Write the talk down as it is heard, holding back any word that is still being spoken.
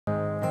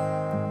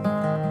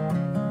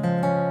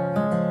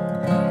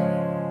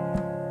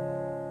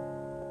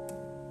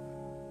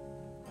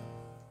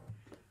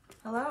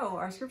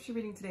Our scripture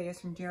reading today is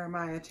from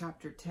Jeremiah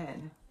chapter 10.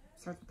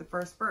 It starts with the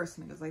first verse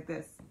and it goes like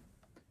this.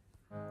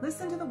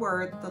 Listen to the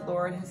word the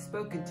Lord has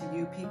spoken to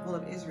you, people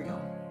of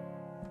Israel.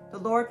 The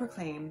Lord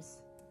proclaims,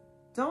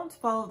 don't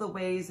follow the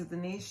ways of the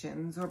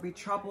nations or be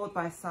troubled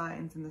by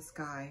signs in the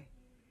sky,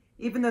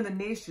 even though the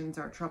nations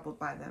are troubled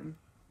by them.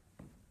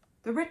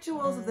 The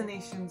rituals of the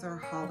nations are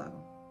hollow.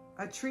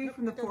 A tree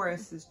from the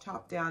forest is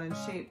chopped down and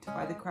shaped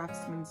by the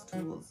craftsman's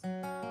tools.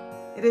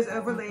 It is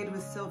overlaid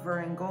with silver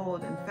and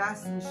gold and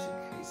fastened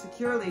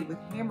securely with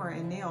hammer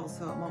and nails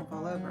so it won't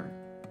fall over.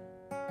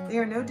 They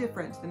are no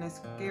different than a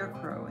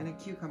scarecrow in a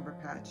cucumber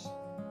patch.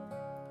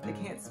 They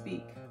can't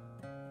speak.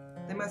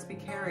 They must be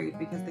carried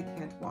because they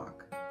can't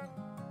walk.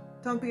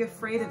 Don't be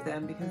afraid of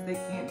them because they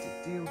can't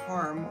do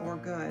harm or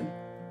good.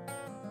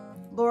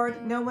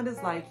 Lord, no one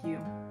is like you.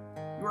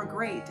 You are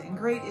great, and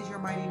great is your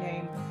mighty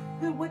name.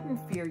 Who wouldn't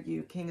fear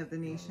you, King of the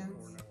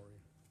nations?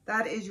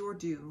 That is your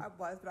due.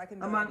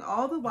 Among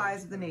all the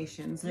wise of the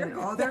nations and in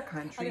all their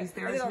countries,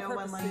 there is no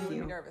one like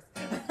you.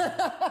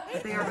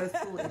 But they are both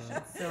foolish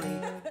and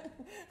silly.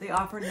 They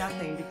offer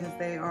nothing because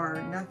they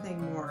are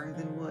nothing more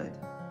than wood.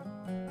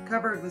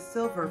 Covered with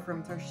silver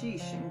from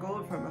Tarshish and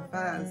gold from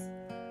Uphaz,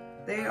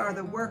 they are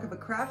the work of a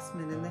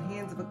craftsman in the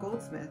hands of a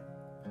goldsmith.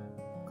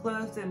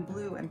 Clothed in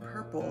blue and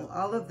purple,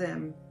 all of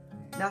them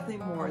nothing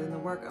more than the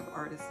work of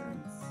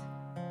artisans.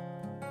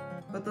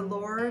 But the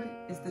Lord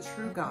is the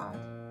true God.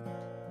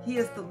 He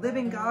is the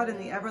living God and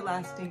the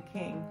everlasting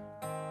King.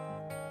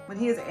 When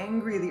he is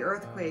angry, the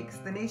earth quakes.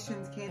 The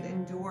nations can't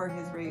endure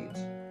his rage.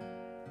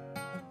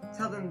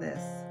 Tell them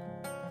this.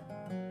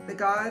 The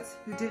gods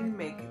who didn't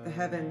make the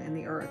heaven and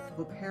the earth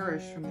will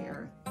perish from the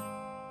earth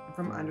and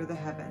from under the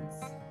heavens.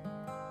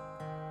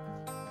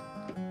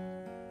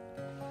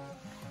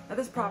 Now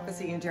this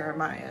prophecy in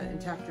Jeremiah, in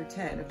chapter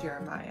 10 of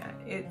Jeremiah,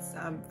 it's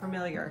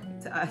familiar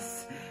to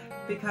us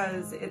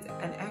because it's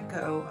an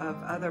echo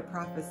of other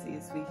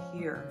prophecies we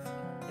hear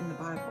in the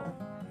Bible.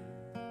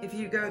 If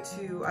you go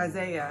to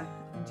Isaiah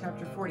in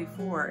chapter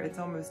 44, it's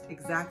almost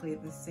exactly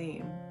the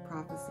same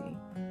prophecy.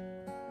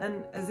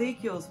 And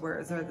Ezekiel's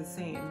words are the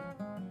same.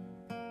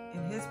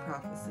 In his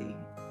prophecy,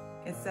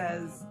 it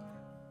says,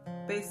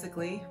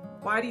 basically,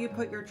 why do you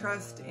put your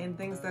trust in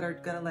things that are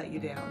going to let you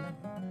down?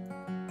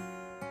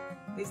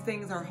 These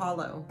things are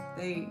hollow.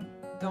 They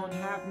don't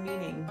have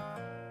meaning.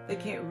 They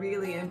can't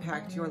really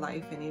impact your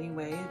life in any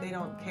way. They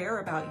don't care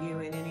about you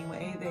in any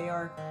way. They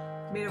are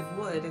made of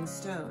wood and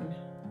stone.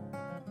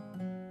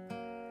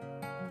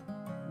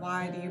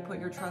 Why do you put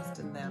your trust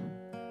in them?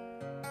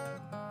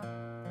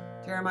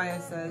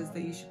 Jeremiah says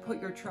that you should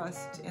put your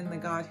trust in the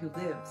God who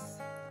lives,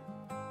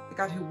 the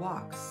God who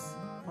walks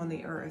on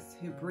the earth,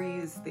 who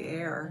breathes the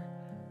air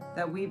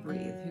that we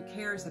breathe, who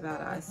cares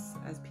about us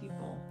as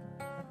people,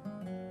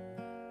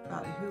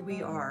 about who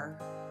we are.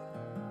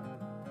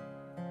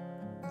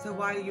 So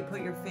why do you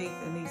put your faith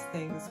in these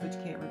things which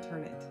can't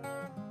return it?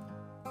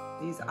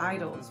 These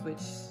idols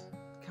which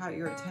caught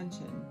your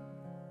attention,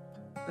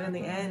 but in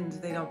the end,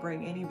 they don't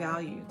bring any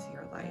value to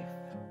your life.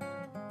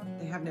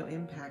 They have no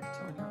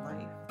impact on your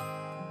life.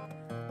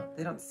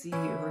 They don't see you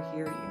or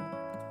hear you.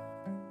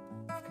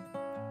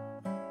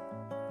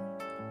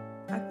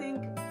 I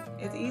think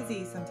it's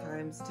easy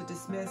sometimes to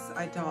dismiss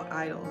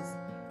idols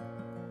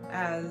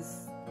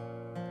as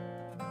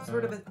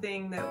sort of a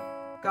thing that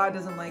God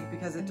doesn't like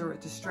because it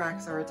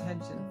distracts our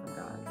attention from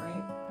God,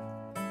 right?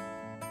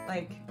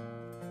 Like,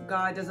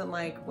 God doesn't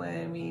like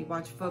when we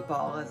watch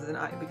football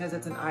because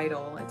it's an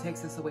idol. It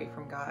takes us away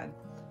from God.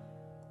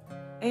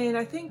 And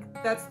I think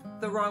that's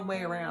the wrong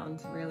way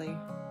around, really.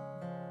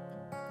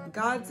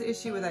 God's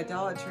issue with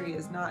idolatry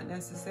is not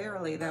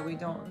necessarily that we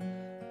don't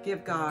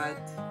give God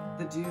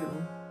the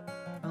due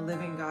a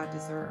living God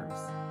deserves.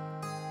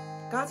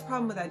 God's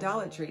problem with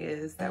idolatry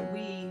is that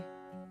we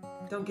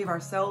don't give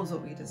ourselves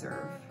what we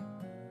deserve.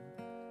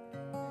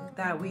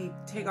 That we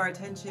take our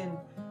attention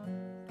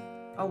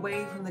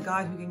away from the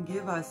God who can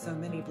give us so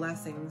many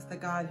blessings, the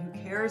God who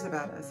cares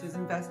about us, who's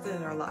invested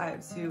in our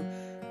lives, who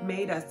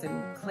made us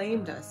and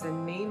claimed us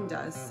and named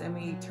us, and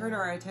we turn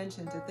our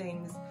attention to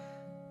things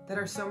that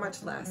are so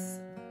much less.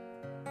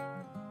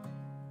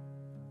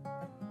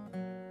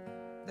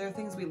 There are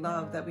things we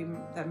love that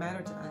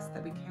matter to us,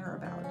 that we care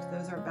about.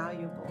 Those are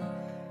valuable.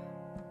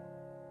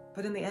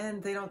 But in the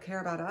end, they don't care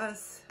about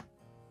us,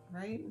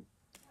 right?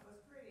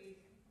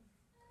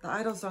 The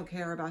idols don't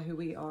care about who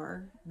we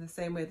are in the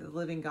same way that the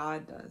living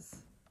God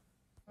does.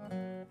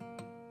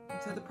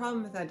 So the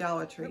problem with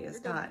idolatry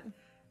is not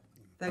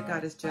that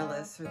God is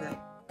jealous or that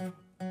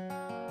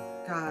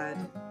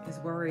God is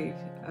worried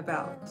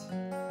about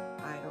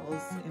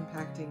idols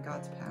impacting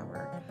God's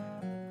power.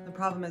 The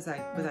problem is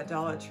with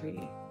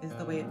idolatry is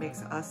the way it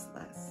makes us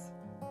less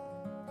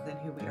than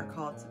who we are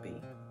called to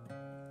be.